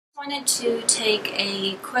Wanted to take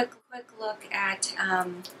a quick look at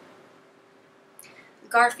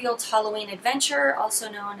Garfield's Halloween Adventure,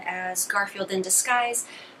 also known as Garfield in Disguise.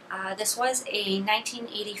 This was a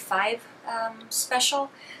 1985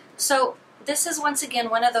 special, so this is once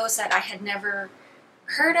again one of those that I had never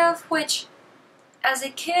heard of, which as a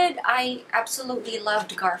kid I absolutely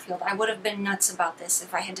loved Garfield. I would have been nuts about this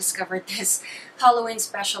if I had discovered this Halloween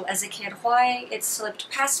special as a kid. Why it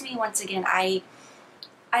slipped past me once again,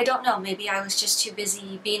 I don't know. Maybe I was just too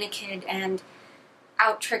busy being a kid and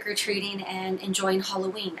out trick-or-treating and enjoying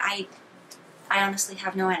Halloween. I honestly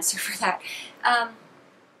have no answer for that.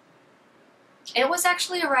 It was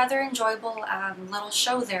actually a rather enjoyable little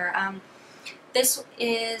show there. This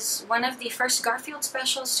is one of the first Garfield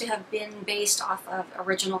specials to have been based off of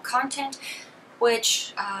original content,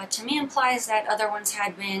 which to me implies that other ones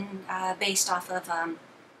had been based off of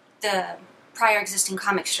the prior existing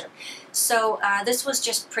comic strip. So this was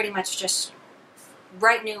just pretty much just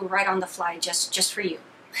right new, right on the fly, just for you.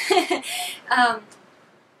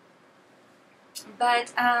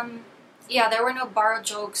 Yeah, there were no borrowed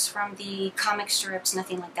jokes from the comic strips,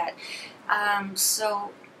 nothing like that.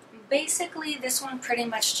 So basically this one pretty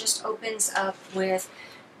much just opens up with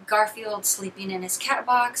Garfield sleeping in his cat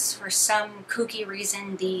box. For some kooky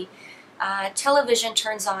reason, the television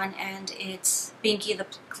turns on and it's Binky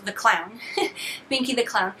the clown, Binky the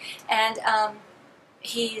clown, and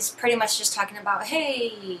he's pretty much just talking about,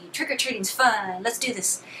 hey, trick-or-treating's fun, let's do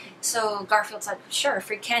this. So Garfield's like, sure,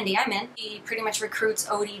 free candy, I'm in. He pretty much recruits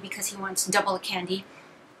Odie because he wants double the candy.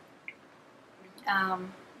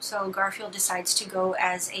 So Garfield decides to go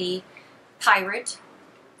as a pirate,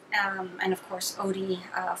 and of course Odie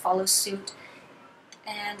follows suit.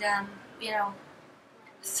 And you know,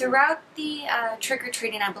 throughout the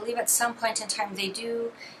trick-or-treating, I believe at some point in time they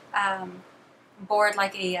do board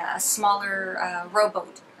like a smaller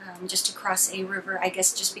rowboat just to cross a river, I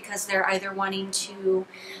guess just because they're either wanting to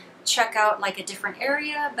check out like a different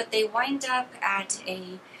area, but they wind up at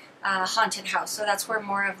a haunted house. So that's where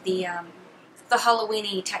more of the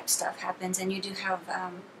Halloween-y type stuff happens, and you do have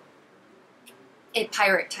a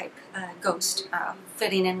pirate type ghost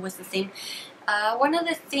fitting in with the theme. One of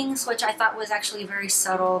the things which I thought was actually very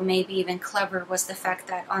subtle, maybe even clever, was the fact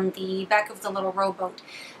that on the back of the little rowboat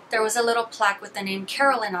there was a little plaque with the name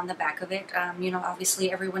Carolyn on the back of it. You know,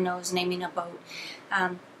 obviously everyone knows naming a boat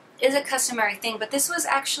is a customary thing, but this was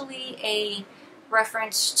actually a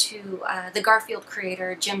reference to the Garfield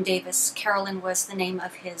creator, Jim Davis. Carolyn was the name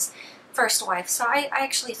of his first wife, so I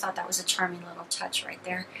actually thought that was a charming little touch right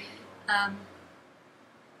there.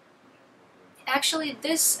 Actually,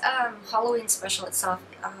 this Halloween special itself,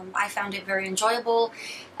 I found it very enjoyable.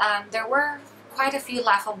 There were quite a few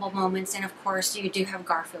laughable moments, and of course you do have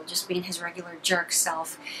Garfield just being his regular jerk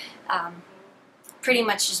self, pretty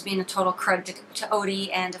much just being a total crud to Odie,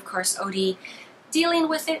 and of course Odie dealing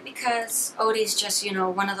with it because Odie's just, you know,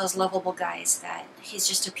 one of those lovable guys that he's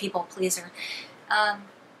just a people pleaser.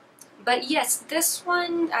 But yes, this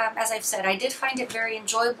one, as I've said, I did find it very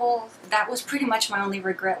enjoyable. That was pretty much my only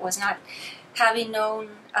regret, was not having known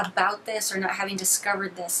about this or not having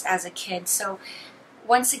discovered this as a kid. So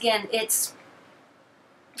once again, it's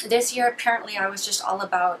this year apparently I was just all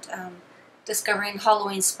about discovering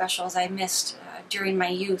Halloween specials I missed during my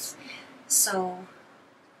youth. So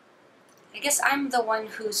I guess I'm the one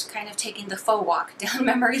who's kind of taking the faux walk down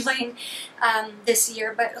memory lane this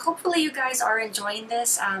year, but hopefully you guys are enjoying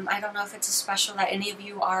this. I don't know if it's a special that any of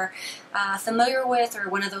you are familiar with or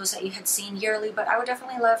one of those that you had seen yearly, but I would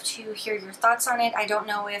definitely love to hear your thoughts on it. I don't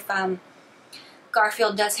know if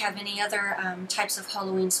Garfield does have any other types of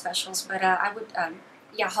Halloween specials, but I would,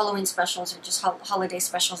 yeah, Halloween specials or just holiday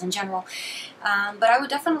specials in general. But I would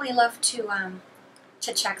definitely love to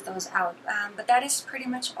check those out. But that is pretty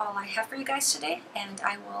much all I have for you guys today, and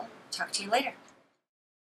I will talk to you later.